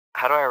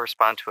how do I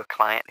respond to a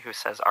client who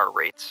says our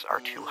rates are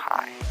too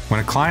high?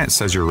 When a client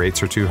says your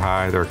rates are too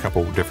high, there are a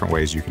couple different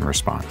ways you can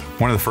respond.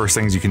 One of the first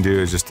things you can do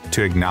is just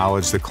to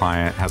acknowledge the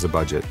client has a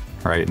budget,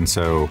 right? And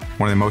so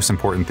one of the most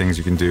important things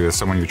you can do as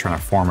someone you're trying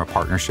to form a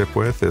partnership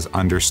with is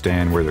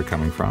understand where they're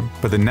coming from.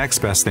 But the next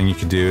best thing you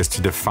can do is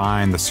to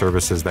define the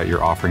services that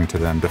you're offering to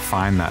them,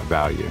 define that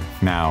value.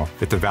 Now,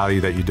 if the value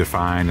that you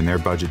define and their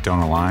budget don't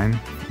align,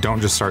 don't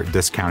just start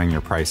discounting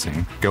your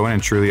pricing. Go in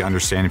and truly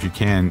understand, if you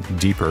can,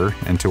 deeper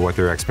into what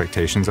their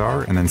expectations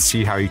are, and then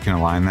see how you can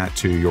align that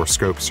to your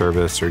scope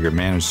service or your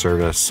managed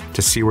service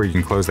to see where you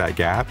can close that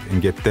gap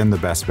and get them the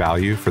best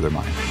value for their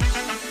money.